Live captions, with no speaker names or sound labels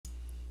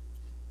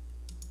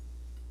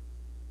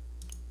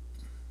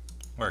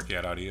Work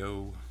out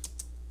audio.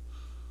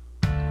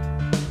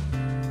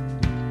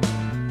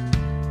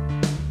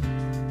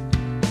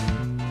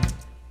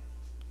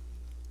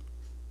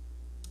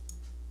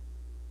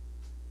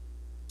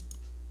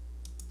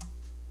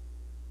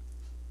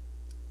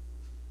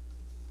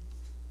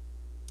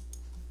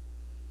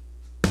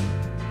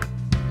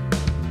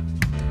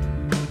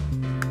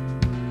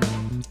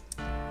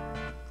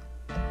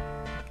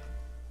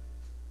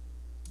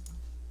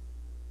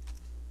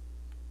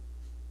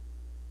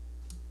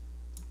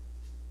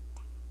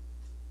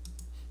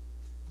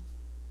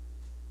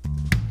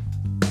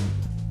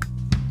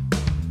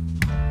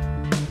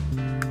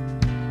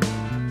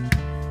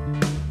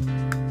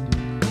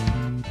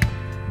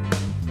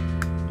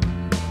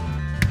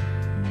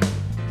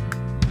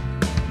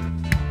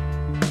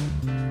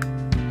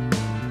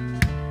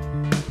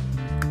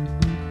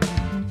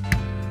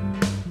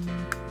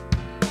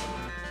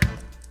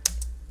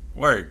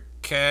 Work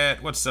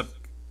cat, what's up,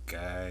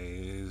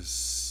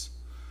 guys?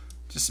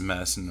 Just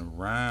messing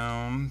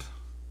around.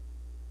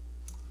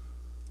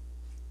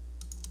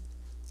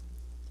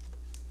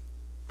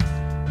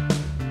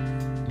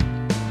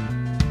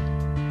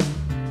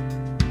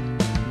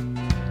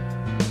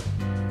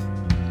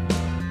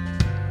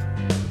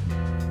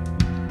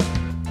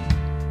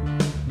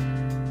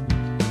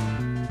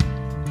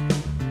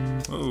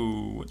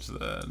 Oh, what's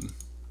that?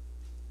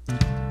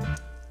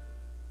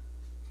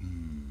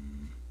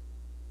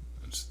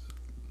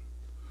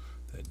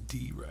 That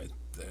D right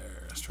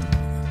there. Let's try it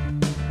again.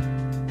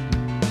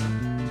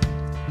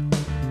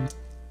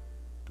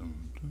 Dun,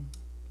 dun.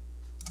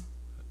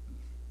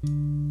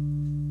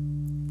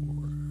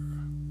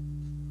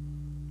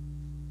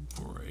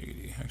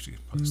 480. Actually,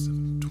 probably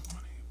 720.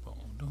 Boom,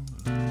 dun,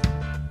 dun.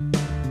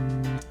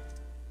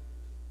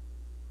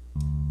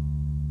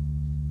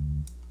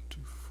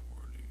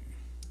 240.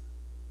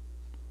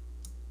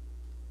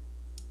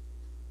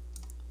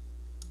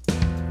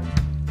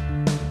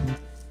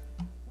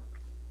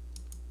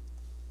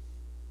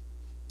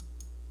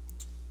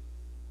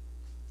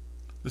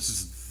 This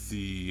is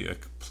the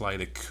applied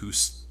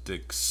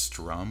acoustic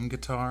strum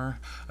guitar.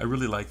 I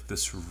really like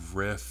this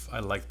riff. I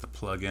like the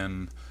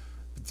plugin.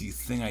 But the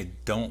thing I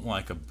don't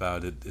like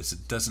about it is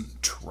it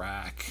doesn't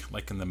track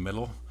like in the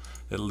middle.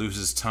 It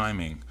loses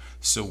timing.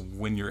 So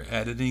when you're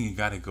editing, you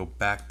got to go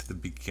back to the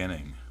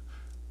beginning,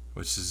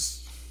 which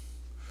is,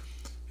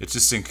 it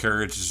just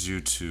encourages you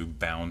to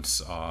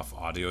bounce off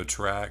audio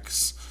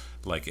tracks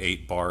like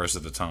 8 bars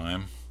at a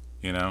time,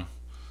 you know,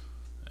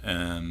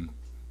 and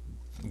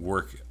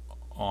work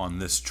on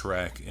this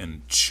track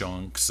in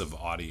chunks of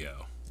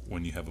audio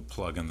when you have a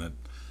plugin that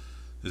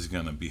is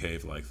going to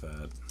behave like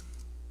that.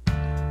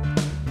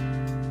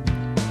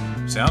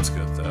 Sounds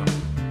good though.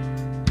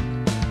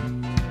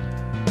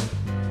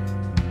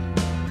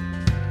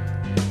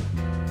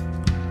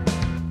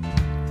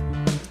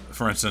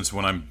 For instance,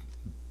 when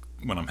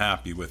I'm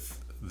happy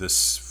with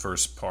this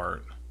first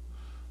part,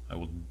 I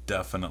will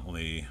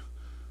definitely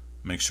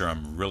make sure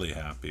I'm really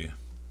happy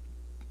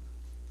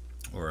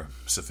or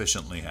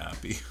sufficiently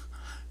happy,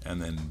 and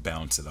then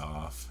bounce it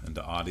off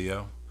into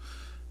audio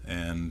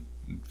and,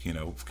 you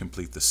know,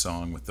 complete the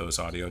song with those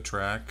audio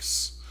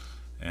tracks.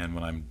 And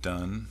when I'm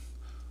done,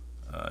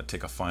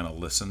 take a final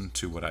listen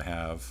to what I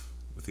have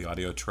with the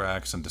audio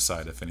tracks and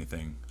decide if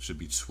anything should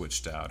be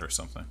switched out or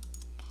something.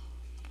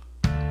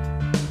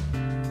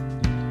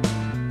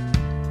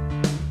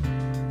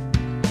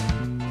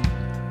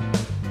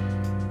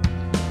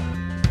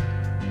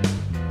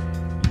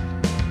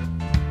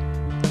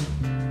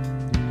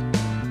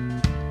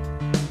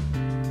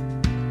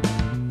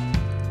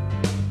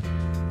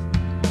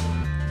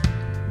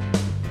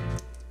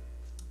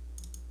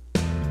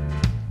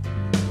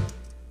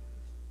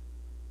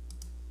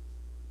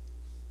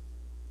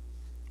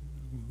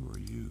 Who are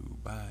you?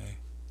 Bye.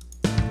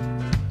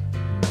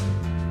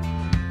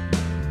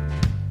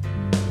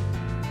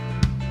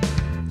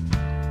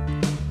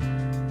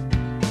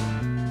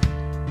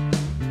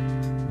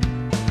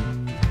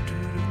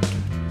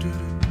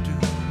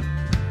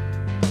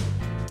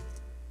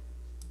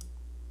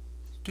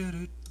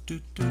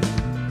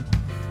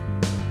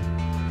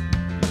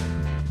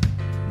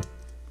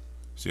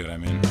 See what I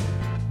mean?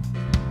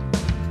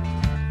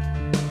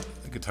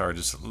 The guitar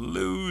just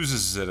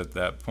loses it at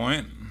that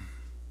point.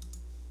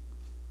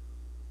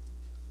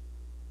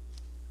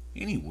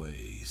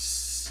 Anyways,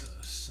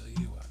 so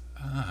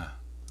I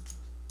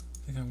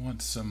think I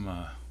want some,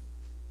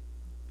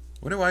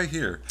 what do I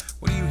hear?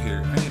 What do you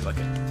hear? I need like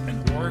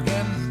an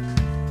organ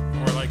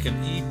or like an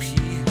EP.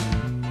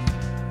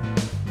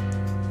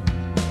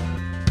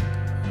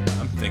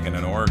 I'm thinking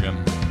an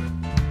organ.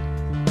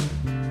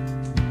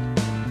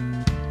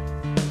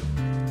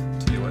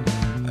 Tell you what,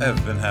 I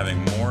have been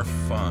having more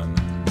fun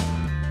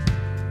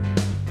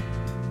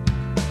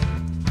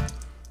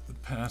the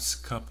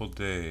past couple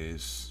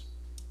days.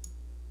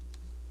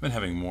 I've been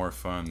having more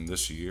fun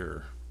this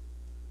year.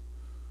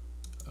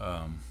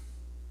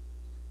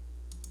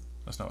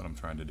 That's not what I'm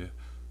trying to do.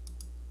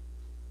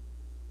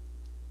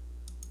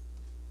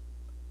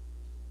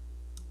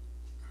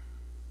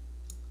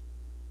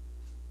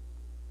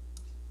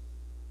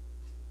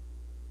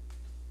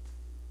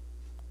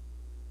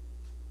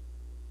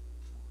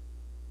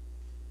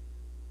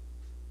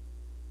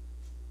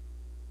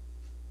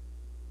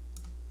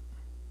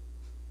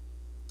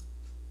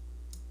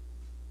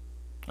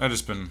 I've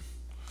just been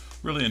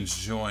really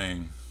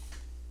enjoying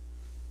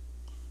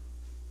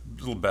a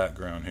little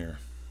background here.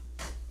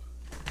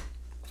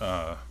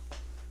 I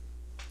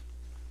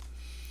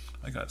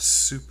got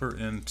super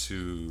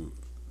into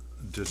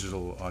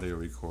digital audio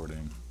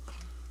recording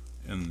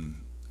in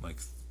like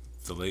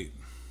the late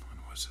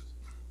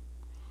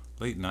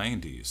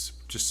 90s,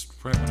 just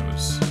right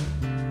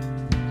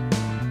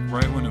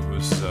when it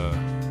was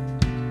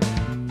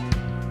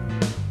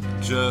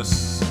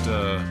just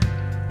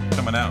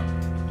coming out,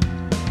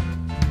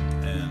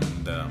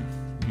 and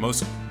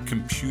most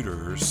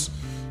computers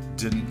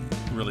didn't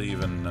really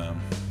even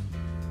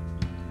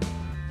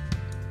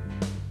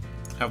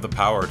have the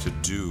power to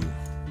do,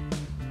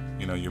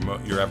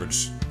 your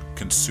average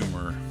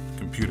consumer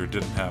computer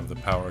didn't have the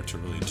power to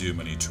really do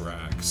many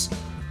tracks.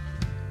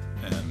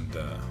 And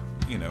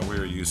we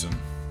were using,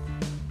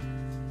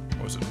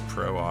 what was it,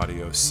 Pro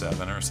Audio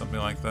 7 or something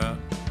like that.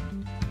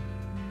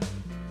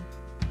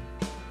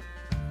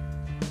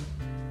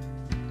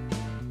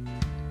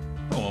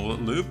 Oh, well,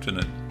 it looped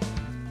and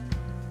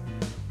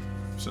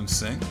it's in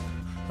sync.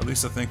 At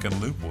least I think in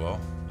loop well.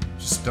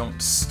 Just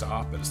don't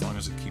stop it as long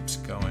as it keeps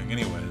going.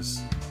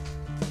 Anyways,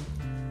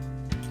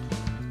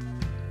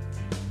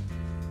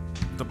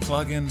 the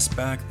plugins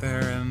back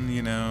there, and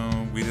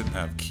we didn't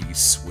have key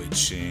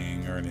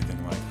switching or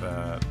anything like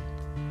that,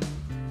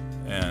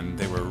 and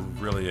they were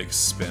really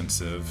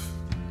expensive,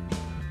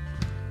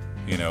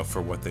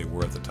 for what they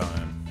were at the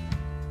time.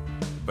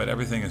 But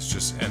everything is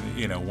just, and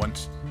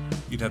once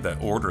you'd have to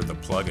order the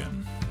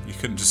plugin, you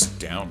couldn't just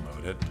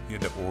download it. You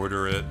had to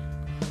order it,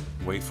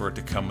 wait for it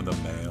to come in the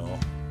mail,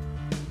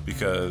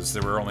 because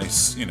there were only,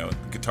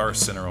 Guitar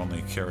Center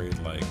only carried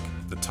like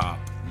the top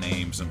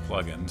names and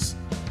plugins.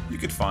 You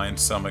could find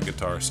some at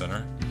Guitar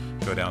Center,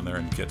 go down there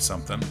and get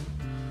something,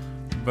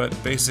 but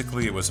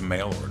basically it was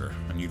mail order,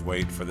 and you'd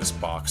wait for this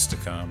box to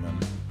come,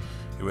 and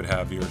it would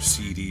have your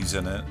CDs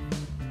in it.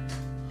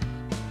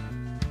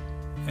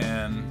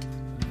 And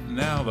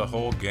now the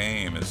whole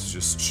game has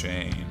just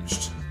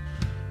changed,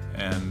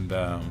 and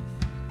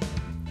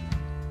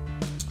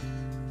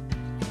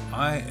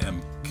I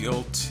am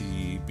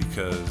guilty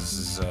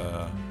because,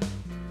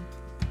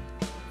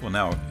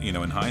 now,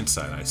 in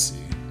hindsight, I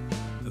see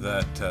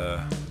that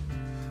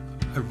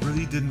I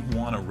really didn't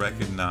want to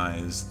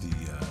recognize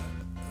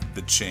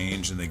the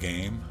change in the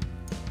game,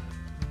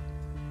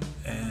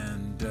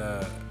 and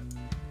I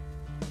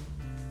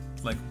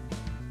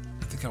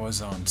think I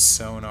was on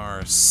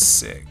Sonar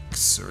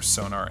 6 or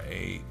Sonar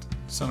 8,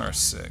 Sonar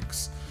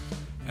 6,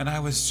 and I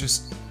was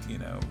just,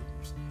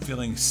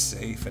 feeling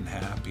safe and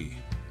happy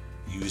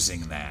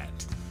using that,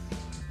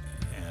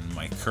 and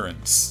my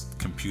current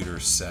computer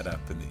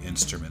setup and the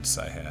instruments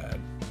I had. I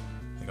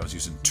think I was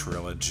using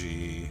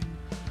Trilogy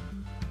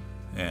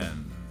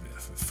and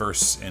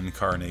first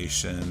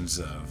incarnations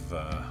of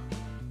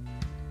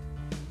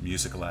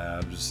Music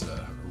Lab's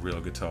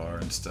real guitar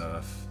and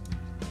stuff,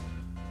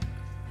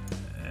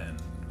 and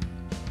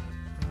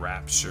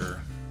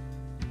Rapture.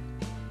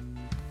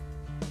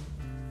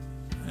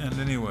 And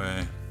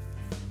anyway,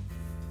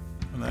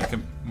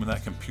 when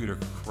that computer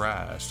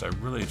crashed, I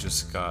really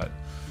just got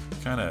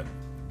kind of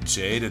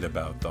jaded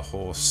about the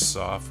whole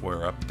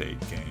software update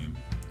game,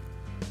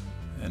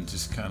 and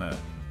just kind of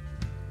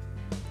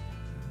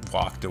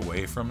walked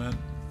away from it.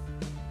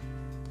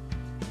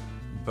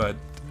 But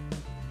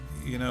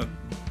the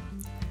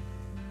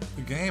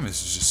game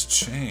has just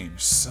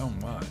changed so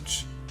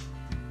much,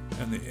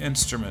 and the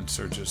instruments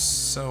are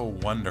just so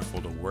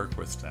wonderful to work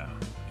with now,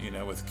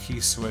 with key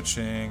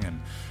switching, and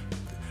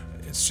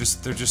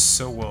they're just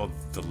so well,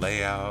 the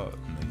layout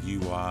and the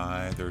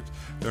UI,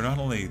 they're not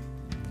only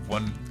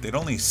they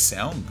don't only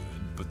sound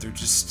good, but they're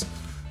just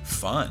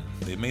fun.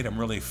 They made them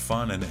really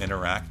fun and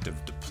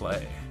interactive to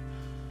play,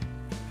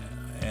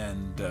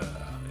 and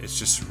it's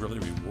just really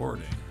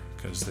rewarding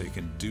because they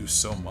can do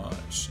so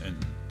much.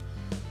 And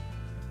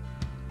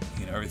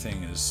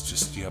everything is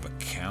just, you have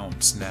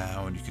accounts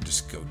now, and you can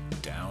just go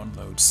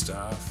download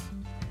stuff.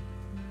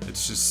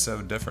 It's just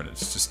so different.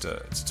 It's a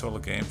total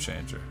game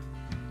changer.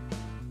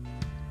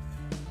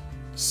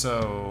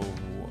 So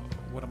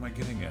what am I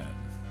getting at?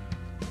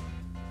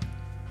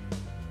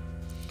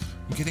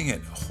 I'm getting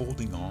at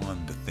holding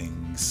on to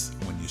things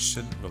when you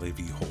shouldn't really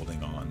be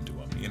holding on to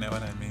them. You know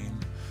what I mean?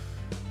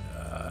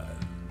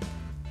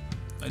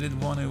 I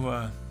didn't want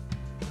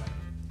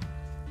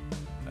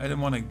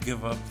to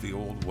give up the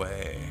old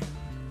way,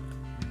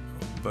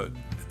 but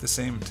at the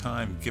same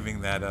time,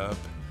 giving that up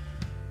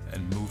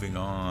and moving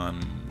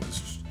on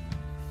was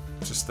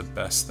just the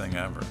best thing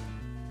ever.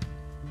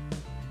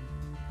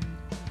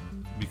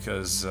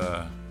 Because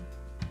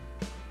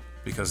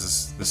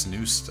this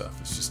new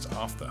stuff is just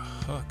off the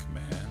hook,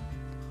 man.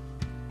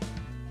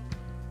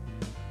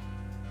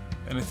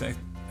 And I think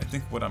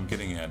what I'm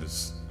getting at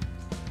is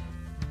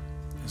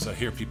I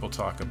hear people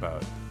talk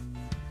about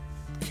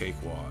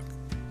Cakewalk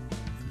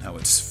and how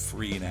it's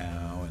free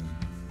now, and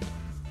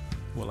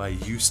well, I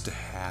used to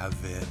have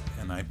it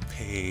and I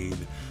paid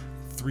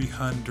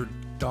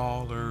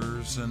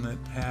 $300 and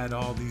it had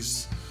all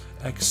these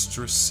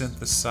extra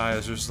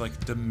synthesizers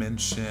like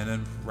Dimension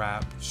and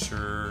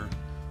Rapture.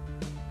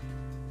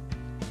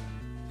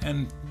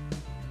 And,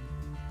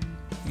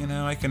 you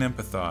know, I can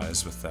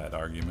empathize with that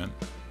argument.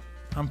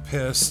 I'm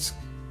pissed.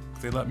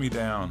 They let me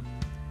down.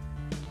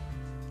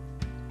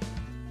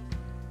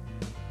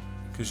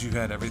 Because you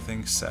had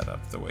everything set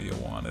up the way you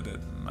wanted it,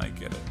 and I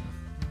get it.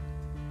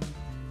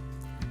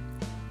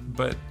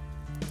 But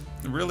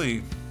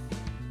really,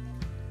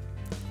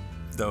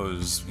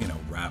 those, you know,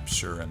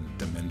 Rapture and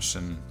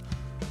Dimension,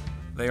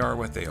 they are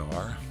what they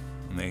are,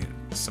 and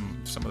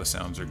some of the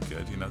sounds are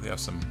good. You know, they have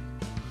some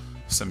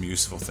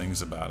useful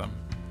things about them.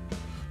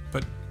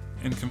 But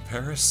in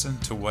comparison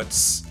to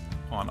what's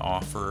on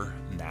offer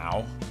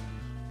now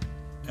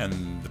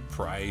and the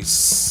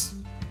price,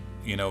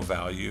 you know,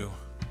 value,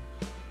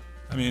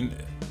 I mean,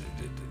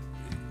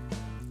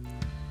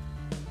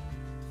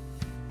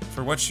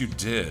 for what you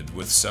did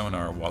with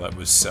Sonar while it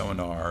was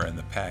Sonar and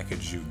the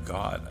package you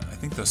got, I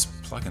think those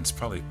plugins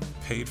probably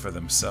paid for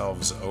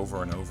themselves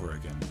over and over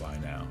again by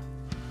now.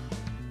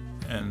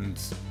 And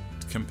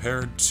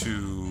compared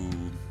to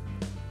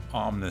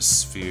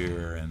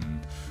Omnisphere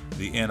and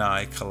the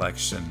NI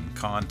collection,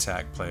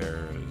 Contact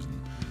Players,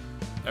 and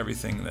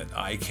everything that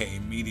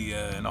IK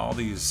Media and all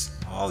these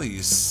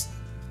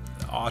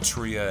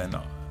Autria and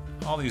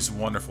all these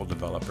wonderful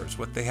developers,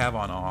 what they have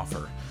on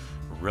offer,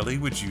 really,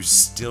 would you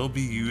still be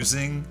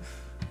using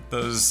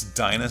those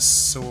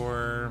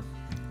dinosaur?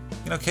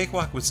 You know,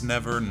 Cakewalk was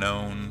never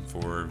known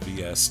for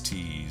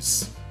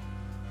VSTs.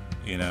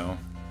 You know,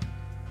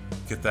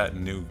 get that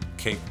new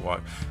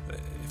Cakewalk.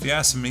 If you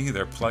ask me,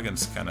 their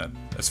plugins kind of,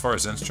 as far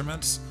as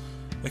instruments,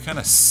 they kind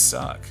of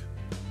suck.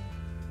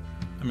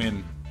 I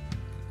mean,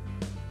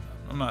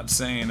 I'm not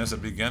saying as a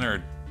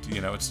beginner, you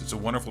know, it's a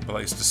wonderful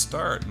place to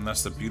start, and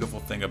that's the beautiful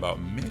thing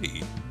about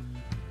MIDI,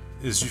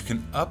 is you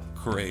can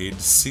upgrade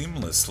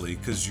seamlessly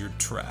because your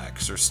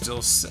tracks are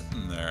still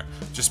sitting there.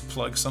 Just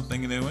plug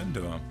something new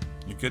into them.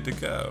 You're good to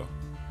go.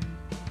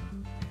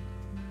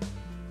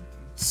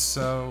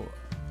 So,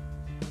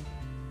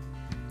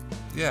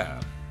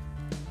 yeah.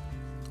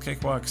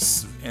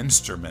 Cakewalk's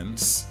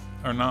instruments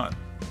are not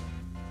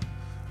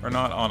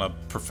on a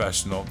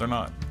professional, they're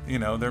not, you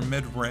know, they're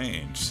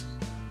mid-range.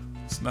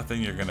 It's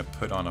nothing you're gonna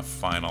put on a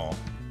final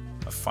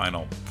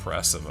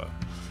press of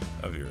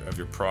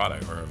your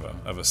product or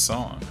of a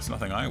song. It's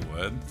nothing I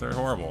would. They're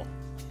horrible.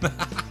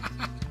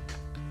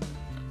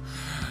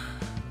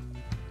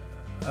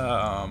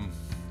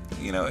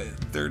 You know,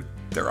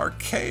 they're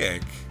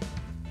archaic.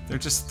 They're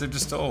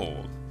just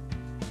old.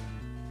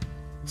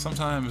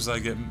 Sometimes I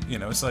get, you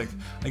know, it's like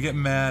I get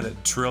mad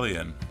at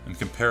Trillion and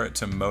compare it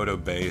to Moto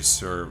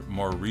Bass or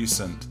more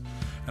recent,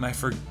 and I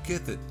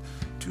forget that,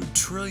 dude,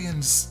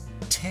 Trillion's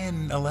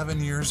 10,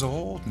 11 years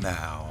old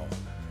now,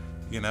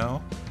 you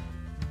know?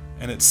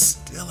 And it's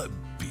still a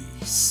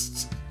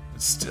beast.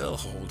 It still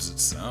holds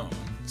its own.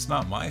 It's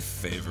not my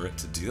favorite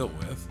to deal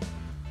with,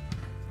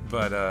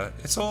 but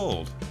it's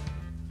old.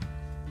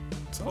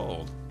 It's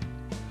old.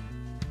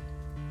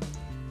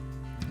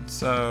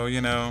 So,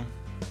 you know,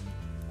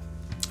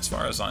 as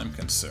far as I'm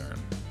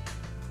concerned,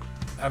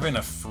 having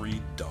a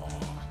free DAW,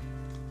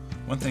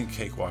 one thing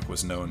Cakewalk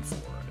was known for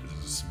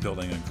is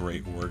building a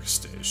great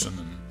workstation,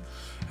 and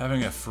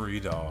having a free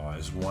DAW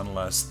is one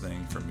less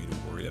thing for me to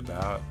worry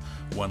about,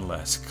 one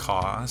less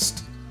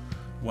cost,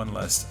 one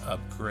less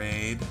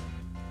upgrade.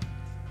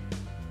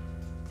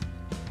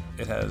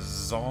 It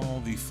has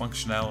all the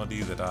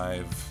functionality that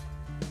I've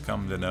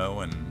come to know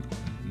and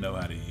know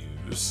how to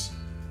use.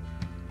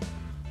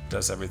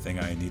 Does everything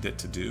I need it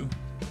to do.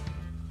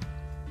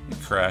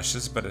 It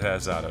crashes, but it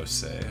has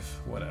autosave.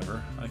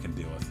 Whatever, I can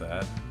deal with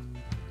that.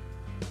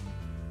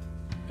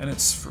 And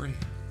it's free.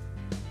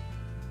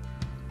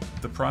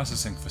 The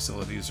processing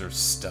facilities are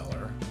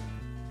stellar.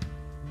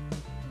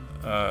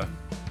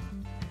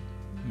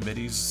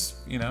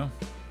 MIDI's, you know,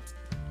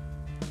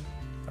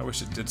 I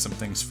wish it did some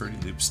things Fruity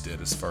Loops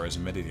did as far as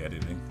MIDI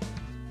editing,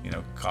 you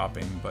know,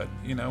 copying, but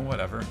you know,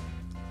 whatever.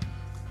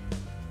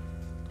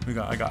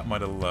 I got my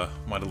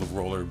little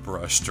roller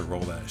brush to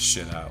roll that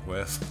shit out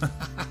with.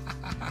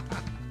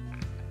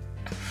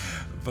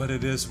 But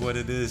it is what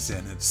it is,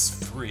 and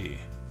it's free.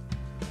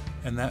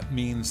 And that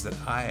means that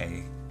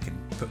I can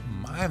put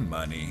my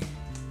money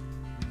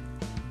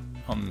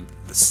on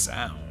the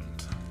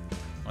sound,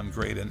 on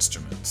great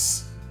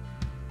instruments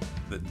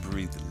that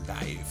breathe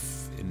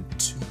life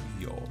into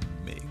your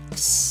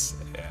mix.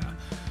 Yeah.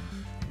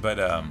 But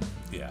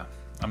yeah,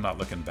 I'm not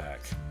looking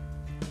back.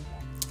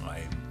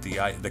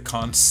 The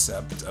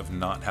concept of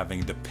not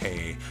having to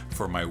pay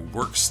for my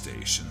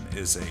workstation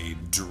is a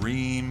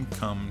dream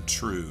come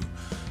true.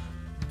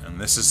 And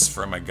this is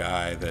from a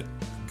guy that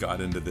got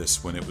into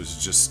this when it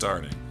was just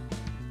starting.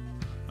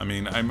 I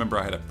mean, I remember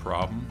I had a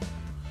problem,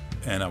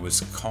 and I was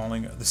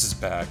calling, this is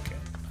back,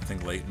 I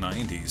think, late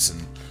 90s,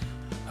 and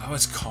I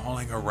was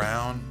calling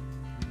around,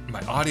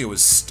 my audio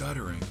was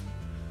stuttering,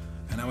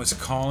 and I was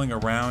calling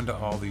around to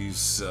all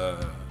these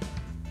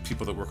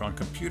people that work on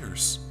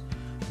computers.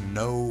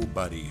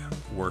 Nobody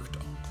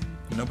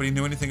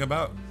knew anything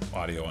about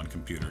audio on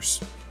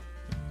computers.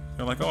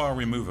 They're like, oh, I'll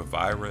remove a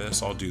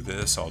virus, I'll do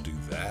this, I'll do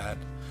that.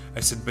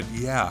 I said, but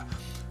yeah,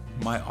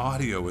 my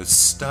audio is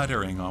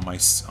stuttering on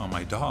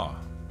my DAW.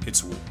 It's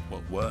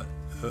what?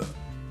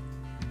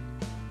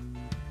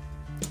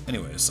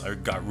 Anyways, I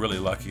got really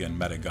lucky and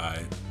met a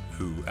guy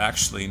who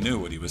actually knew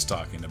what he was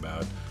talking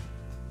about,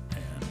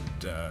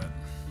 and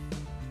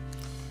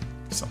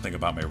something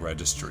about my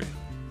registry.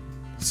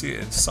 See,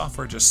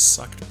 software just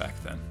sucked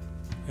back then.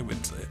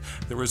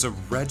 There was a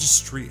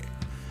registry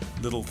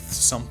little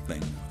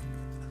something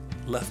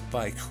left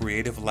by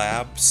Creative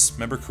Labs.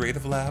 Remember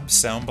Creative Labs?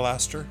 Sound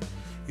Blaster?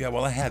 Yeah,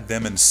 well, I had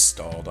them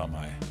installed on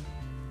my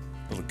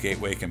little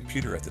gateway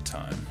computer at the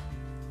time.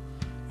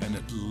 And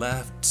it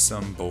left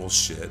some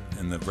bullshit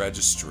in the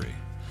registry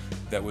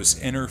that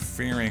was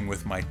interfering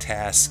with my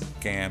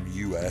Tascam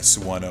US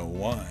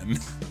 101.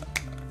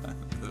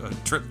 A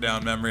trip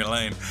down memory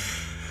lane.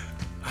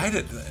 I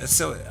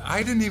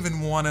didn't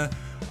even want to.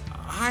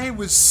 I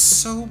was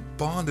so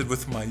bonded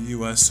with my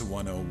US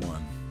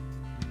 101.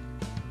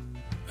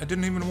 I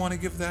didn't even want to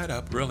give that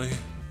up, really.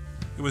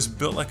 It was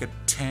built like a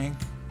tank.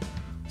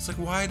 It's like,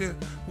 why?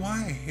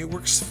 It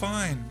works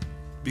fine.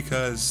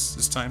 Because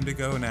it's time to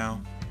go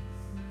now.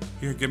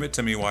 Here, give it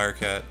to me,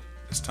 Wirecat.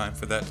 It's time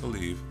for that to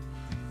leave.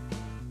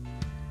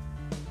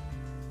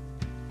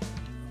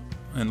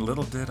 And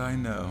little did I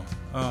know.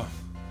 Oh,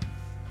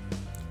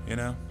 you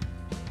know,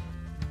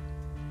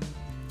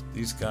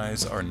 these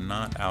guys are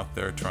not out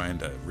there trying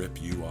to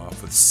rip you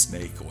off with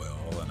snake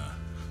oil and a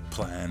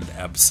planned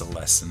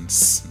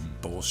obsolescence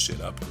and bullshit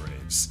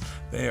upgrades.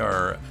 They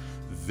are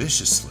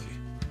viciously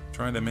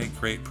trying to make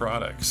great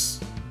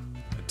products.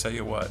 I tell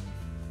you what,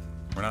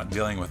 we're not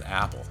dealing with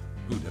Apple.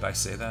 Ooh, did I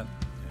say that?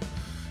 Yeah.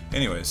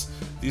 Anyways,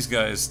 these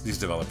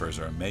developers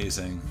are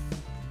amazing.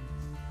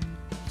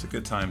 It's a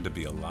good time to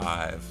be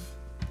alive.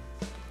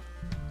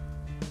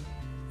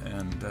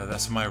 And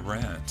that's my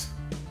rant.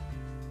 I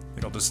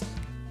think I'll just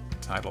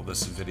title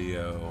this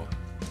video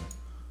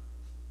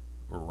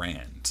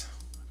Rant.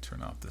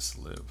 Turn off this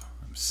loop.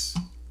 I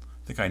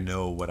think I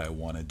know what I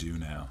want to do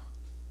now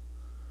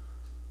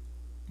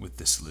with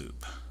this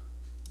loop.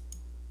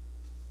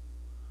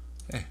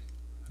 Hey,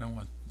 I don't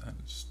want that.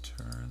 Just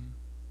turn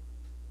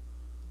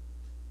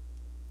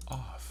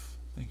off.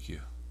 Thank you.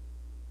 You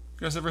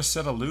guys ever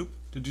set a loop?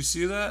 Did you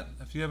see that?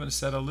 If you haven't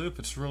set a loop,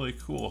 it's really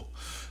cool.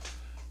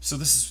 So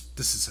this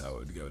is how it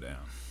would go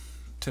down.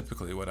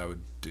 Typically what I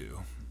would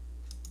do,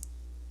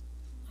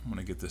 I'm going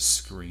to get this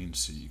screen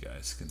so you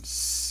guys can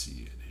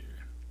see it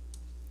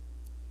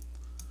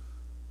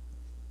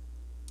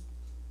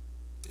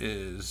here,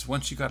 is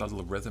once you got a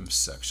little rhythm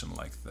section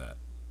like that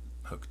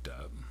hooked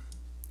up,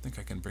 I think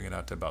I can bring it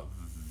out to about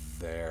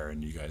there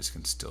and you guys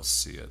can still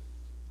see it.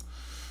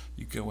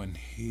 You go in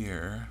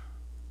here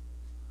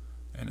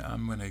and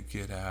I'm going to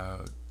get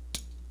out a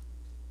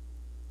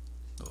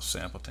little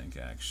sample tank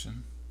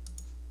action.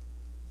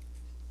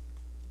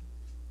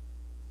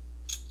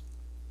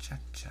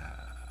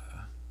 Cha-cha.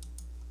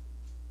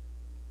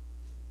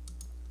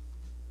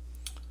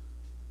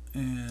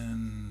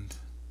 And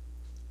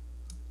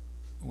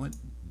what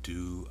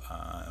do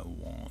I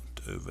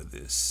want over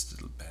this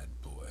little bad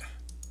boy?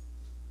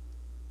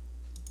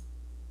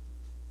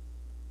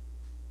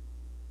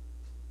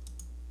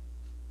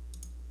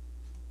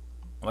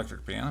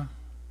 Electric piano?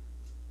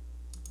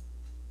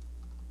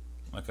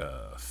 Like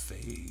a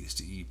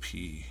phased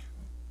EP.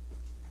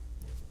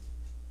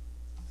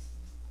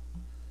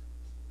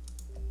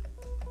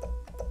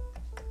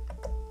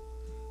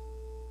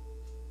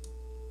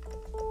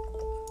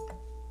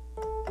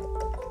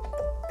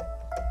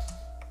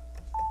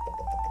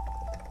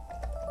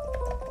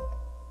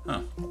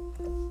 Huh.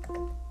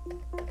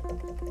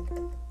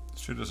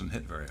 Sure doesn't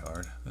hit very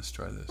hard. Let's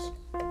try this.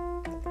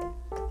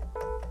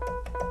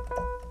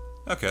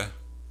 Okay.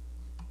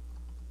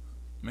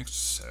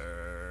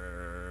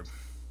 Mixer.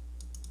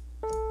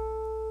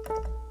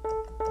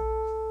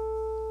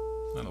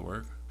 That'll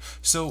work.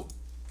 So,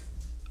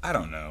 I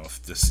don't know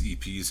if this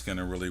EP is going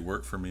to really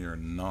work for me or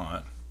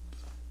not.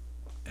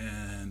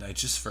 And I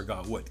just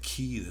forgot what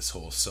key this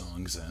whole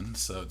song's in,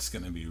 so it's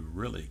going to be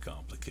really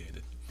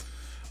complicated.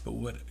 But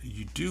what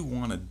you do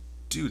want to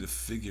do to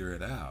figure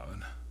it out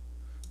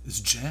is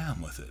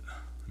jam with it.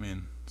 I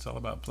mean, it's all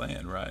about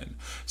playing, right?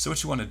 So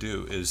what you want to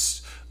do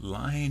is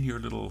line your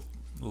little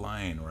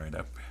line right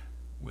up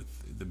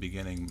with the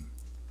beginning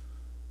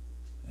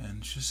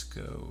and just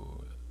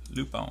go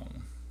loop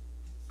on.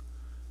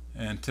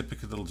 And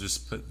typically it'll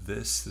just put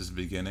this as the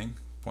beginning,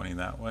 pointing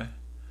that way.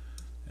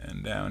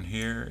 And down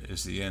here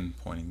is the end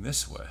pointing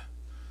this way.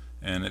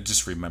 And it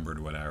just remembered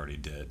what I already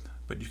did.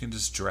 But you can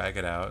just drag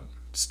it out,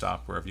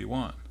 stop wherever you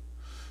want.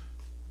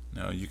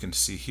 Now you can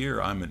see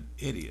here I'm an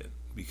idiot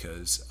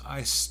because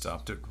I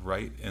stopped it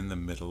right in the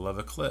middle of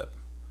a clip,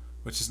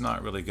 which is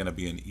not really going to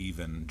be an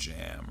even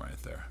jam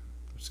right there.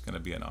 It's going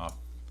to be an off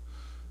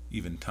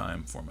even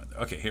time format.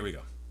 Okay, here we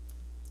go.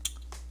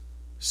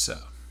 So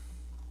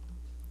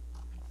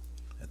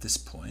at this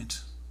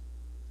point,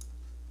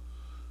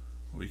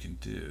 what we can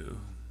do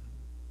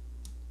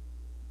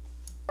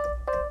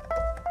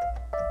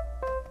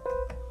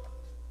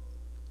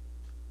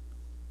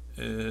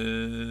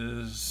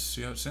is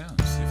see how it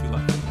sounds, see if you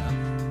like it,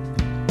 man.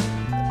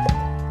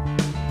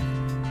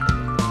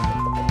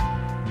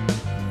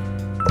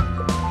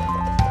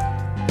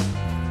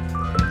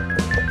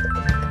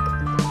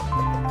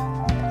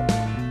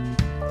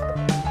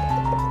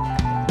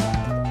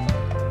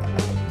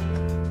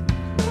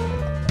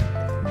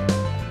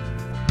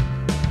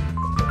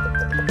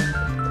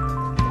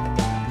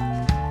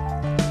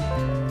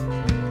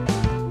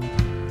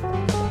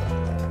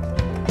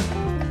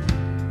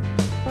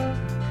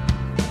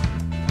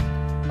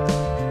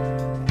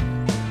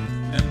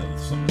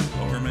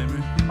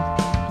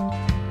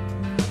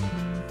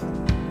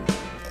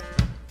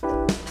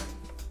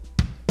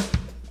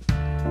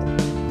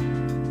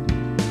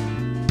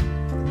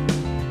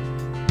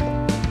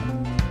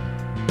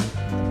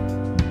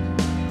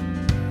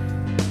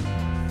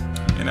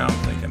 You know, I'm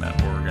thinking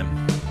that organ.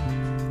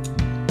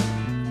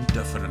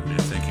 Definitely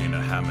thinking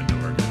a Hammond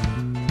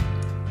organ.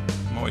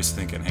 I'm always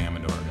thinking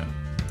Hammond organ.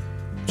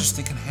 Just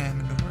thinking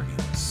Hammond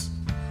organs.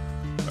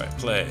 Alright,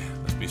 play.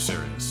 Let's be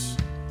serious.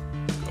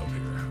 Go up here.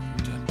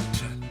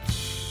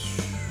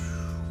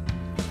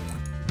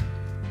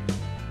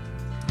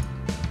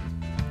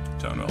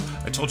 Tone roll.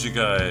 I told you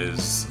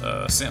guys,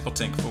 Sample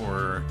Tank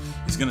 4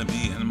 is gonna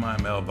be in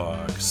my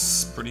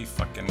mailbox pretty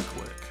fucking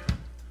quick.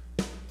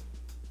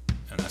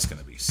 And that's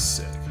gonna be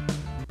sick.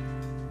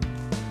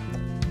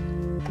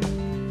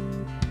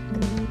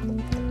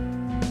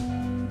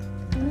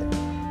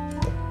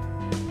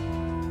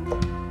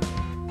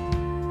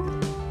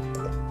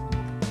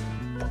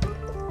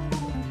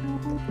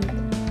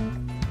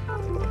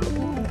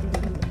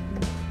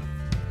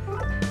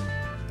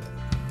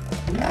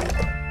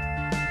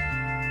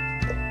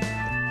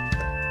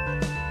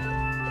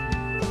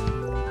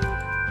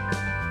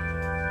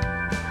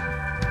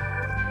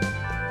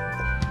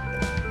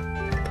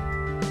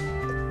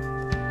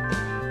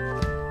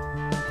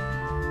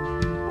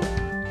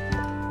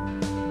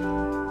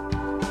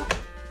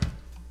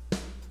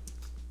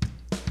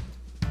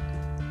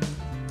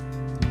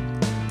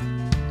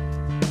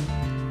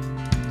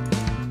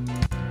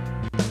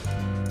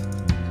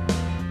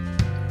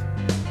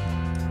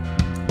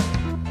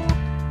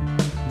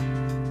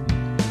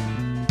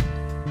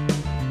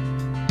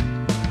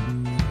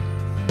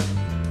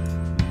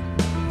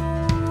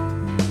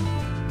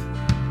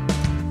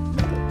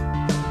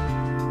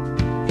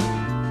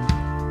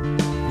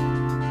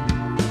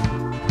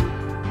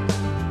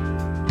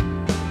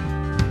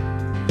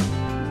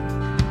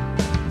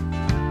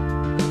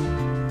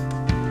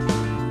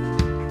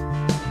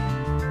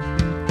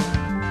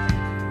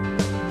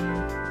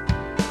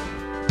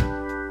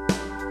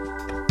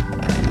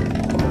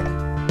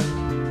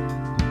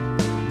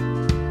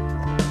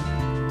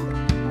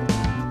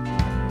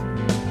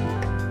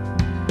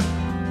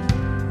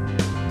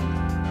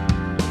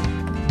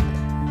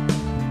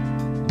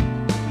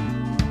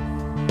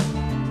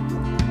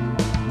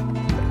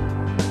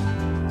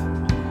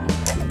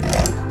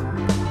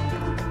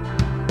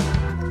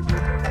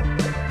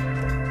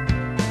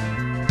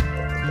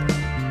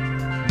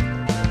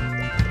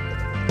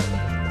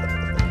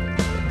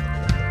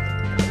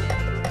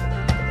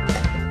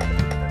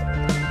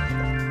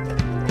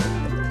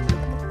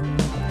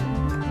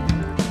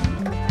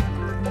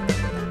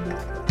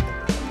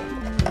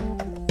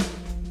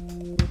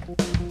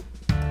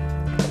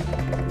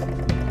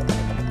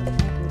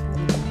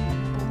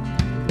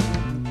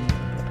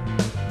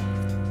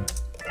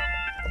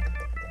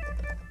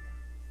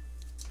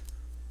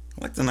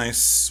 I like the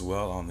nice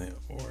swell on the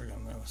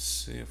organ. Let's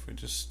see if we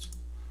just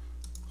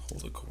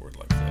hold a chord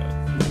like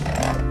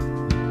that.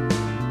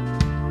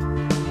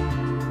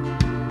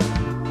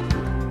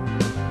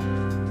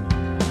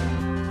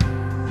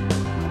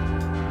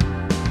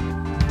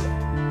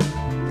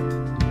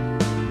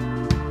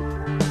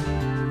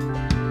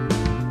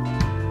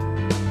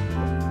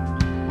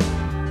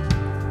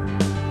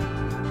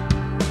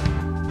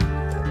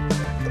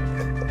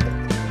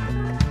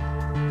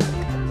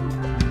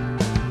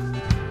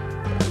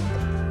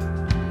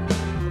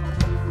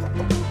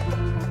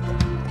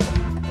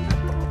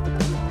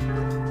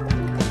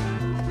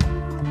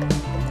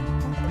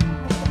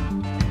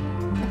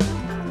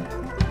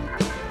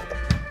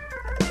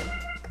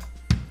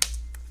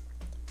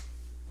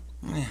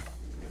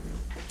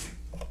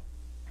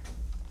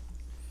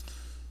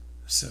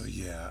 So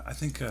yeah, I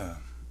think a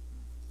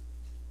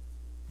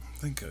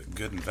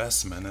good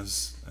investment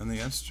is in the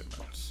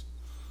instruments.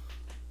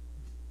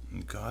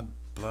 And God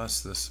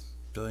bless this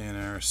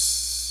billionaire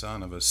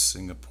son of a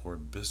Singapore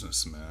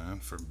businessman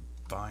for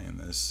buying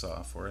this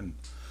software and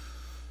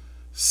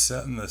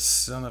setting the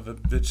son of a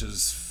bitch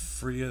as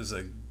free as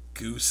a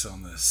goose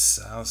on the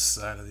south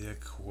side of the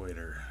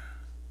equator.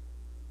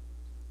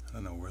 I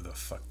don't know where the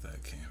fuck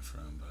that came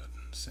from, but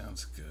it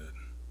sounds good.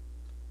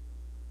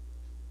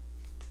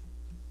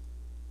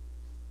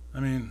 I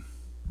mean,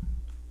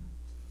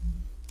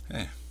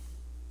 hey,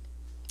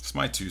 it's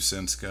my 2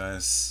 cents,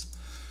 guys.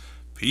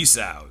 Peace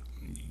out.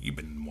 You've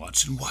been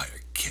watching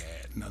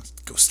Wirecat. Now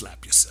go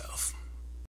slap yourself.